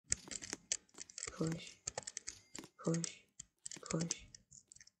push, push, push,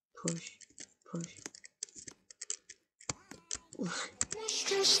 push, push.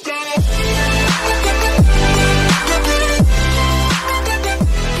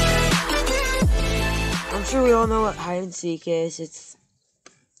 I'm sure we all know what hide and seek is. It's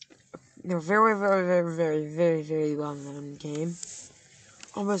a very, very, very, very, very, very well-known game.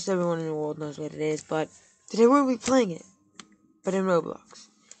 Almost everyone in the world knows what it is, but today we'll be playing it, but in Roblox.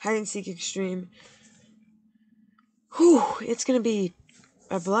 Hide and seek extreme. Whew, it's gonna be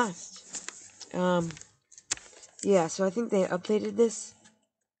a blast. Yeah, so I think they updated this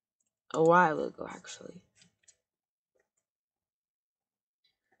a while ago, actually.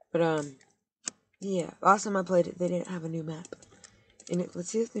 But, yeah, last time I played it, they didn't have a new map. And let's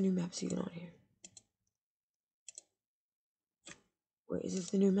see if the new map's even on here. Wait, is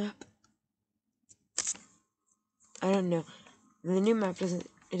this the new map? I don't know. The new map doesn't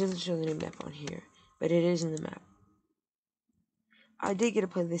show the new map on here, but it is in the map. I did get to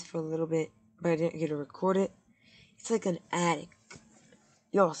play this for a little bit, but I didn't get to record it. It's like an attic.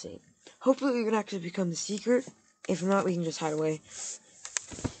 Y'all see. Hopefully we can actually become the seeker. If not, we can just hide away.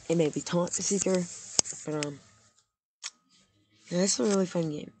 And maybe taunt the seeker. But, yeah, that's a really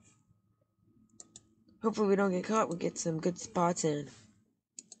fun game. Hopefully we don't get caught. We'll get some good spots in.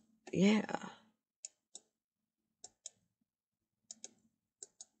 Yeah.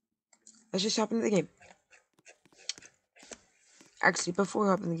 Let's just hop into the game. Actually, before we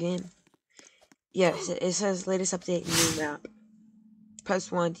hop in the game, yes, it says latest update, new map.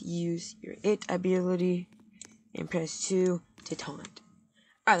 Press 1 to use your it ability, and press 2 to taunt.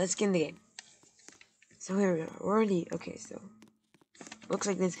 Alright, let's get in the game. So here we go. We're already, okay, so looks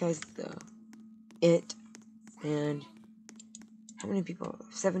like this guy's the it, and how many people?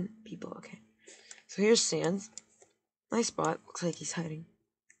 7 people, okay. So here's Sans. Nice spot. Looks like he's hiding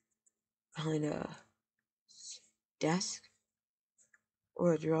behind a desk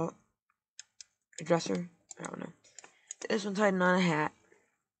or a dresser. I don't know. This one's hiding on a hat,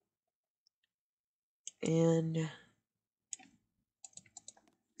 and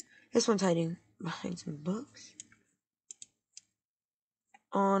this one's hiding behind some books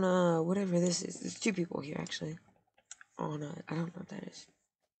on whatever this is. There's 2 people here actually on I don't know what that is,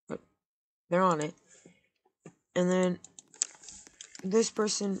 but they're on it. And then this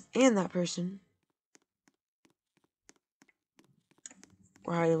person and that person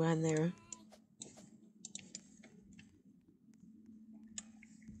were hiding behind there.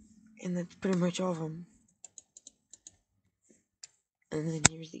 And that's pretty much all of them. And then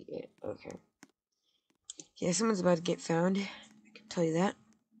here's the it. Okay. Yeah, someone's about to get found. I can tell you that.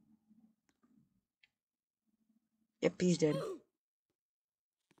 Yep, he's dead.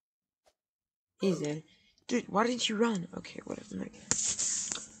 He's dead. Dude, why didn't you run? Okay, whatever.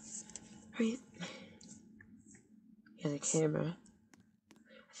 Right. Yeah, the camera.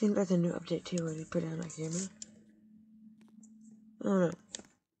 I think that's a new update too, where they put down a camera. I don't know.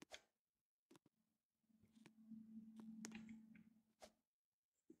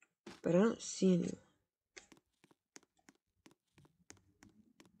 But I don't see any.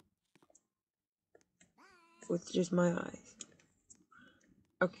 With just my eyes.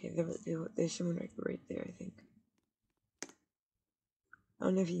 Okay, there's someone right there, I think. I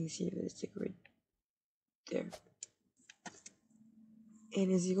don't know if you can see it, but it's like right there.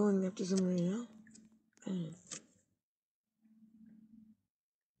 And is he going after someone right now? I don't know.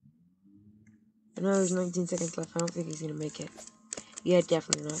 I know there's 19 seconds left. I don't think he's gonna make it. Yeah,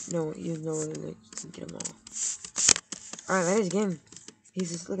 definitely not. No, you know what you can get them all. Alright, that is a game.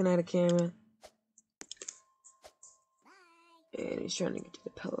 He's just looking at a camera. And he's trying to get to the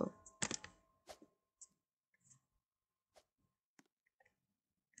pillow.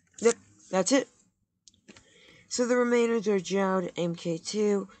 Yep, that's it. So the remainers are Jowd,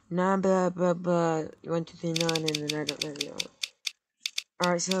 MK2, Namba, 1, 2, 3, 9, and then I don't know the other one.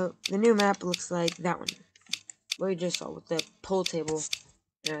 Alright, so the new map looks like that one. What we just saw with the pool table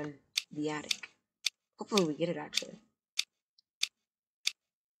and the attic. Hopefully we get it actually.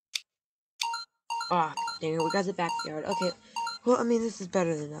 Ah, dang it, we got the backyard. Okay, well, I mean, this is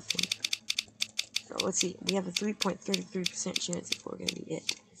better than nothing. So let's see, we have a 3.33% chance if we're gonna be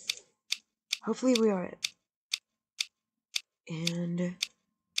it. Hopefully we are it. And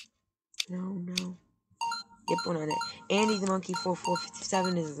no. Yep, we're not it. Andy the Monkey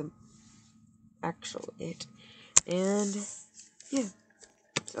 4457 is the actual it. And yeah.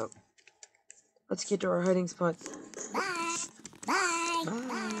 So let's get to our hiding spots. Bye. Bye.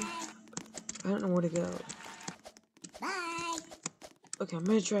 Bye. I don't know where to go. Bye. Okay, I'm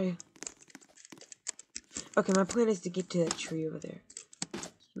gonna try. Okay, my plan is to get to that tree over there.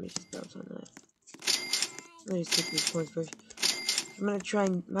 Let me just bounce on that. Let me take these coins first. I'm gonna try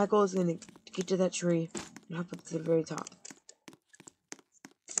and my goal is gonna get to that tree and hop up to the very top.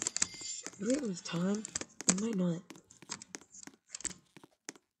 Do we have enough time? We might not.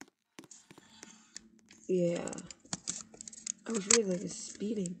 Yeah. I was really like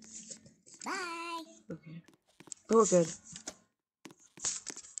speeding. Bye. Okay. But we're good.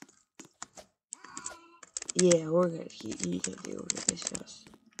 Yeah, we're good. He can deal with this fast.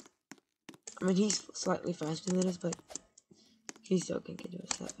 I mean, he's slightly faster than us, but he still can't get to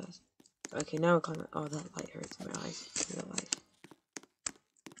us that fast. Okay, now we're climbing. Oh, that light hurts my eyes. Real life.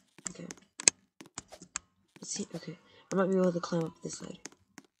 Okay. Let's see. Okay. I might be able to climb up this side.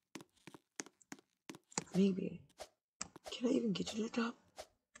 Maybe. Can I even get to the top?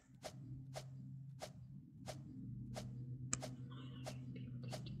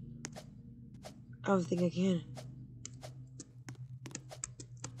 I don't think I can.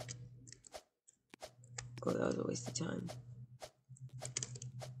 Oh, that was a waste of time.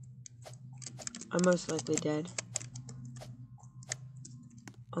 I'm most likely dead.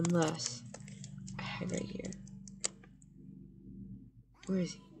 Unless I head right here. Where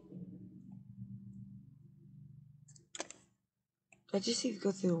is he? Did I just see him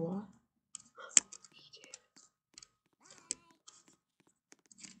go through the wall? He did.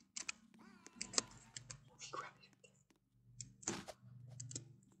 Holy crap.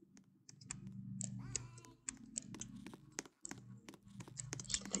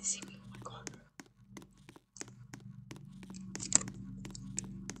 He didn't see me. Oh my god.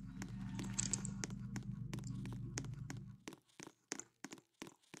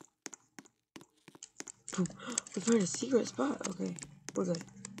 Boom. We found a secret spot. Okay. We're good.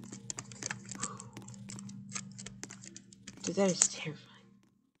 Dude, that is terrifying.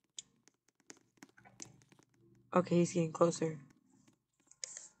 Okay, he's getting closer.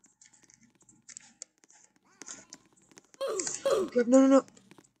 Okay, no.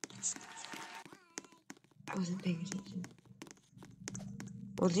 I wasn't paying attention.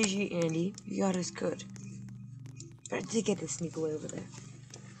 Well, GG, Andy. You got us good. But I did get to sneak away over there.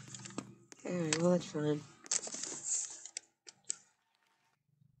 Alright, well, that's fine.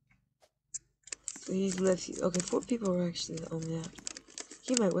 So he's left. Okay, 4 people are actually on that.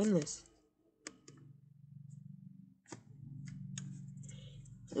 He might win this.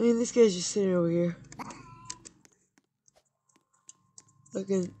 I mean, this guy's just sitting over here.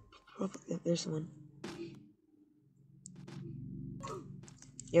 Looking. Yeah, there's someone.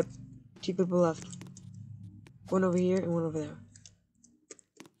 Yep. 2 people left. One over here and one over there.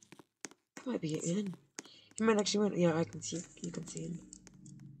 That might be it, man. He might actually win. Yeah, I can see. You can see him.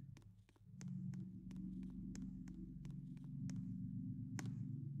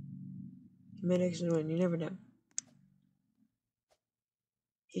 He might actually win. You never know.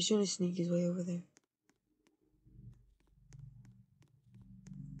 He's trying to sneak his way over there.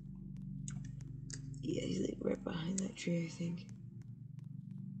 Yeah, he's like right behind that tree, I think.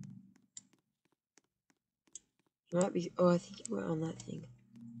 He might be. Oh, I think he went on that thing.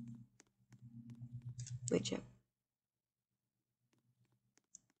 Wait, check.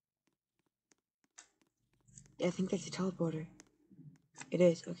 Yeah, I think that's a teleporter. It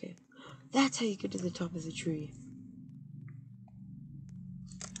is, okay. That's how you get to the top of the tree.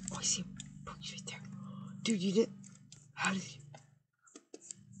 Oh, I see him. Oh, he's right there. Dude, you did. How did you?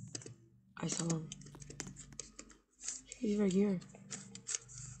 I saw him. He's right here.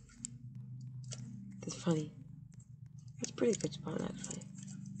 That's funny. That's a pretty good spot, actually.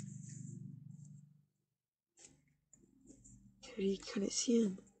 Dude, you couldn't see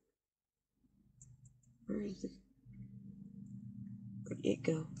him. Where'd it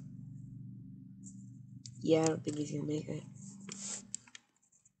go? Yeah, I don't think he's gonna make it.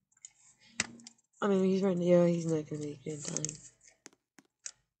 I mean, he's right. Yeah, he's not gonna make it in time.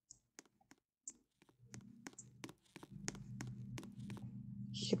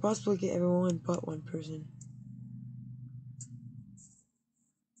 He could possibly get everyone but one person.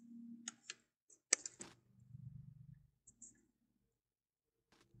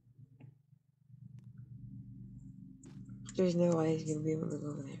 There's no way he's gonna be able to go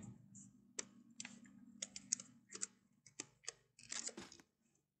over there.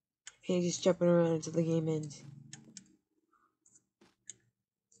 He's just jumping around until the game ends.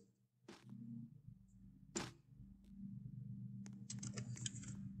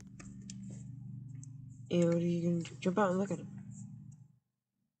 And what are you gonna do? Jump out and look at him?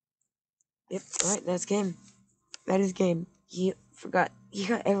 Yep, alright, that's game. That is game. He forgot. He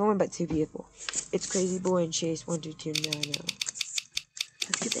got everyone but 2 people. It's Crazy Boy and Chase 122 now.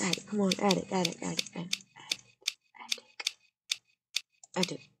 Let's get the attic. Come on, attic.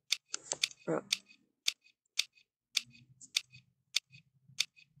 Attic. Bro.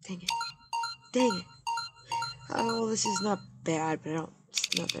 Dang it. Dang it. Oh, this is not bad, but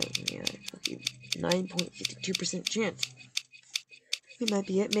it's not better than the other. Okay, 9.52% chance. It might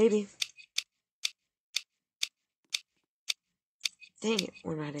be it, maybe. Dang it,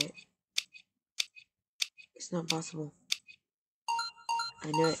 we're not it. It's not possible.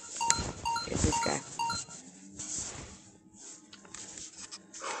 I knew it. It's this guy.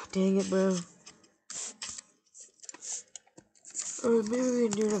 Dang it, bro. Or maybe we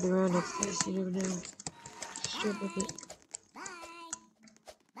can do another round upstairs, you never know. Strip up it.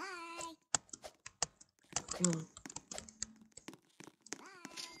 Come on.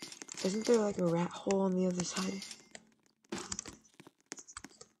 Isn't there like a rat hole on the other side?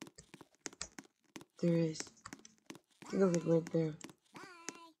 There is. I think I'll go right there.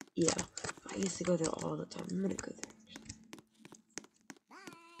 Yeah. I used to go there all the time. I'm gonna go there.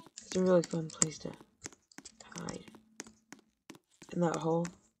 It's a really fun place to hide. In that hole.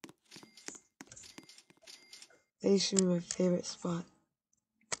 That used to be my favorite spot.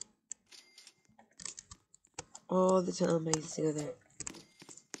 All the time I used to go there.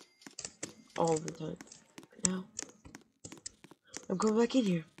 All the time. But now, I'm going back in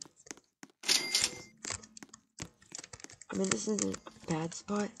here. I mean, this isn't a bad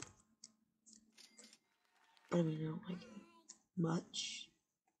spot. But I mean, I don't like it much.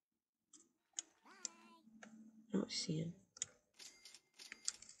 I don't see him.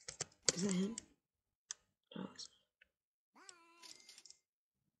 Is that him? No, it's not.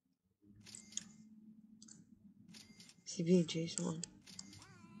 Is he being chased on?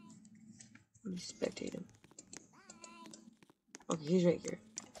 Let me spectate him. Okay, he's right here.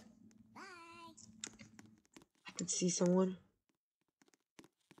 I can see someone.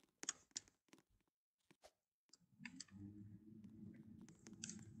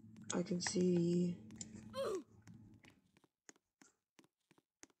 I can see.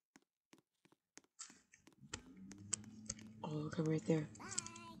 Oh, look, I'm right there.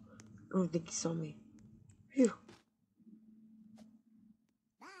 I don't think he saw me. Phew.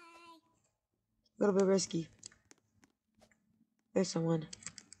 A little bit risky. There's someone.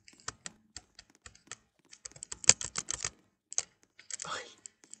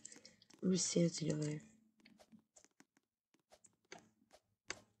 I'm just dancing over there.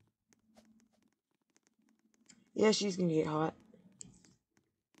 Yeah, she's gonna get hot.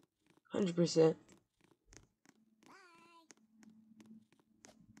 100%.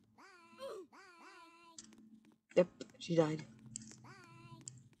 Yep, she died.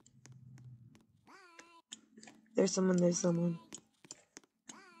 There's someone.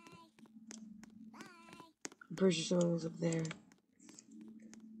 I'm pretty sure someone was up there.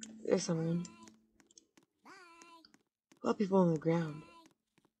 There's someone. A lot of people on the ground.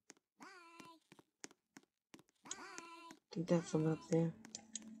 I think that's someone up there.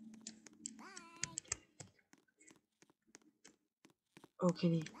 Oh,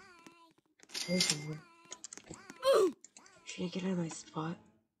 Kenny. There's someone. Should I get out of my spot?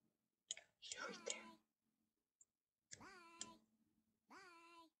 She's right there.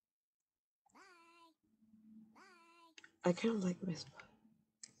 I kind of like my spot.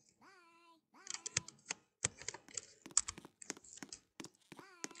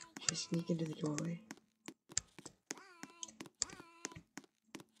 Should I sneak into the doorway?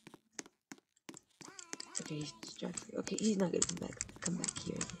 Okay, he's distracted. Okay, he's not gonna come back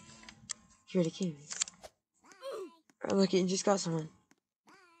here. He already came. Alright, look, he just got someone.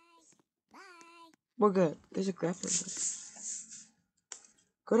 We're good. There's a grappling hook.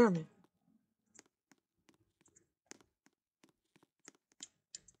 Go down there.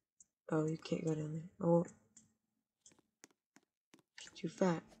 Oh, you can't go down there. Oh, too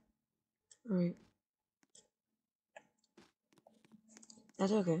fat. Alright.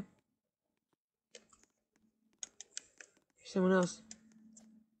 That's okay. There's someone else.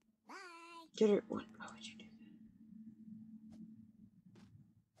 Get her. What? Why would you do that?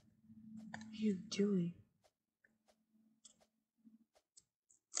 What are you doing?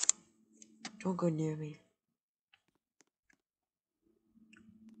 Don't go near me.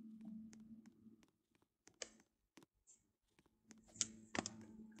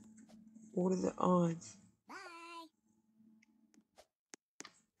 What are the odds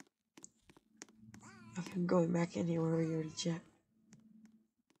of him going back anywhere we already checked?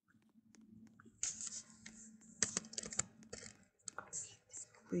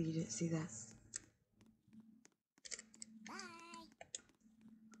 Hopefully you didn't see that.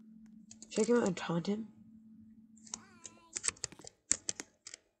 Check him out and taunt him.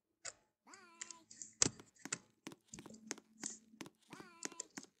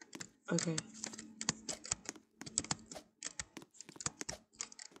 Okay.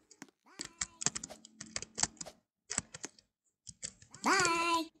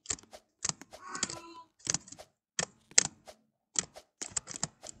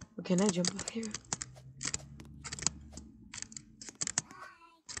 Or can I jump up here?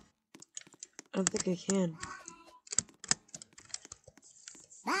 I don't think I can.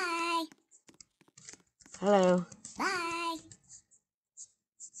 Bye. Hello. Bye.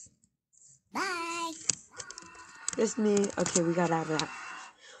 Bye. Just me. Okay, we got out of that.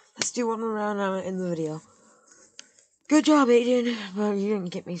 Let's do one more round and I'm in the video. Good job, Aiden. But you didn't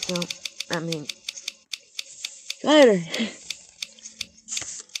get me, so I mean, later.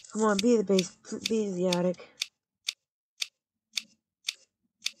 Come on, be the base, be the attic.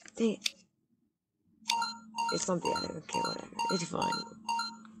 Dang it. It's not the attic. Okay, whatever. It's fine.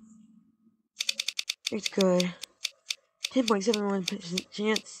 It's good. 10.71%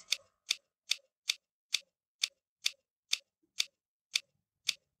 chance.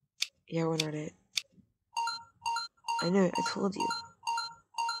 Yeah, we're not it. I know it. I told you.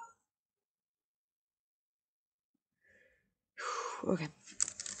 Okay.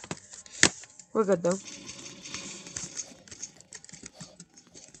 We're good though.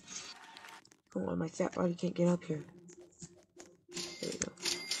 Come on, my fat body can't get up here. There we go.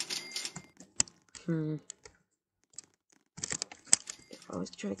 If I was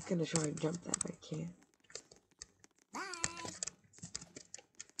gonna try and jump that, but I can't.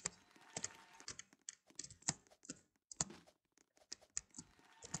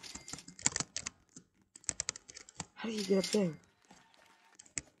 How do you get up there?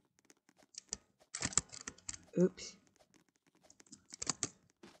 Oops.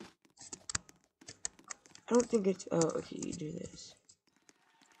 I don't think it's. Oh, okay, you do this.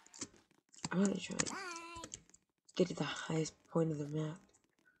 I'm gonna try and get to the highest point of the map.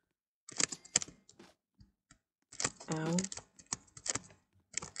 Ow.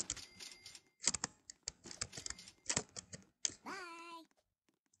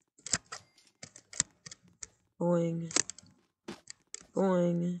 Boing.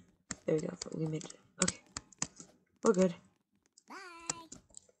 Boing. There we go. We made it. Okay. We're good.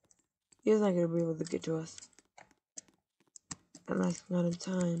 He's not gonna be able to get to us. Unless not in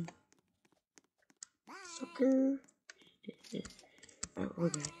time. Sucker. Alright, we're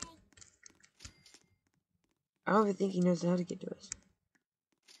good. I don't even think he knows how to get to us.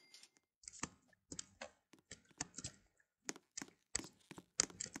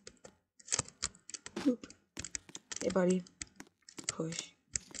 Boop. Hey, buddy. Push.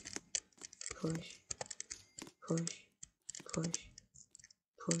 Push. Push. Push.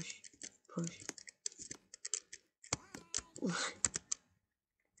 Push. Push.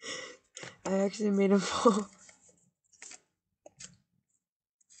 I actually made him fall.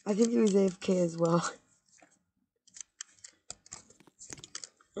 I think he was AFK as well.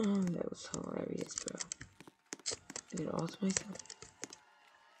 Oh, that was hilarious, bro. I did all to myself.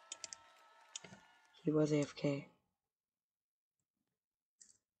 He was AFK.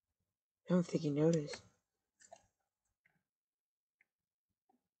 I don't think he noticed.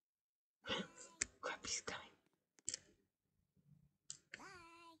 Crap, he's coming.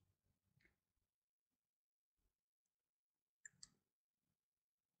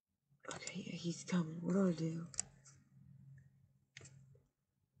 Okay, yeah, he's coming. What do I do?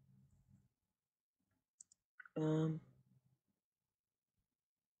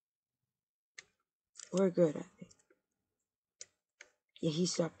 We're good, I think. Yeah, he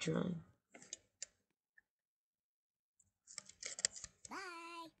stopped trying.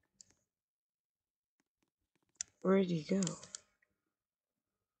 Where did he go?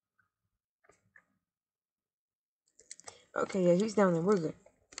 Okay, yeah, he's down there. We're good.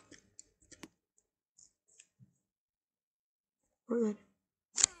 We're good.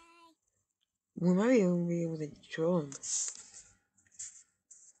 We might even be able to control him.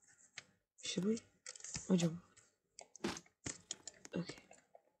 Should we? I'll jump. Okay.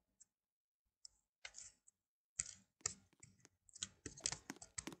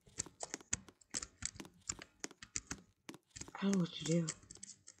 I don't know what to do.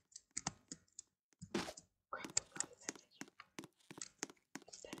 Crap.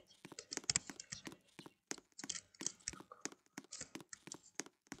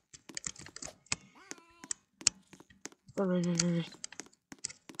 Run, run, run, run, run.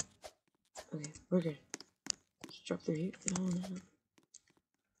 Okay, we're good. Just drop through here. No, no, no.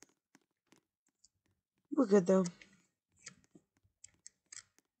 We're good though.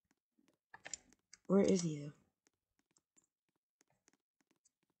 Where is he though?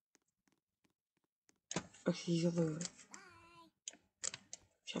 Okay, he's over there.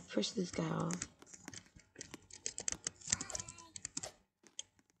 Should I push this guy off?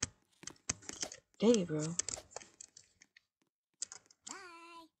 Dang it, bro.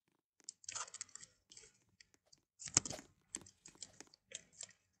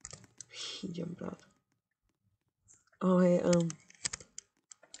 He jumped up. Oh, hey,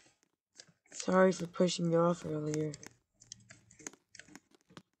 sorry for pushing me off earlier.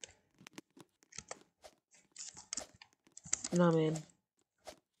 Nah, man.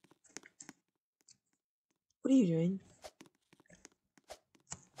 What are you doing?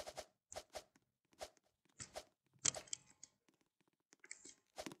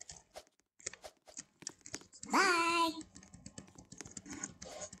 Bye.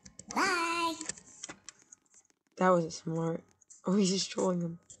 Bye. That wasn't smart. Oh, he's just trolling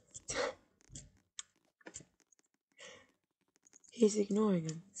him. He's ignoring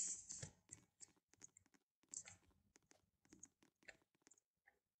him.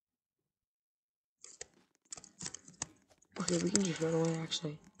 Okay, we can just run away,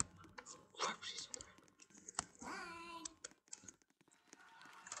 actually. Bye.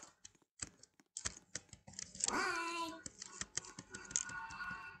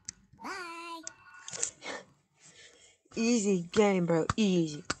 Bye. Easy game, bro.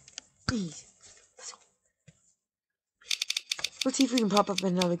 Easy. Easy. Let's see if we can pop up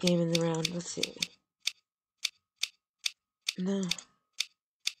another game in the round. Let's see. No.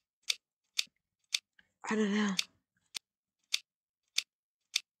 I don't know.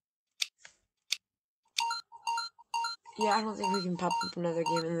 Yeah, I don't think we can pop up another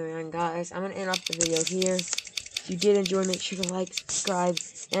game in the round, guys. I'm gonna end off the video here. If you did enjoy, make sure to like, subscribe,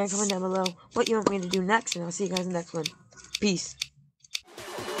 and comment down below what you want me to do next, and I'll see you guys in the next one. Peace.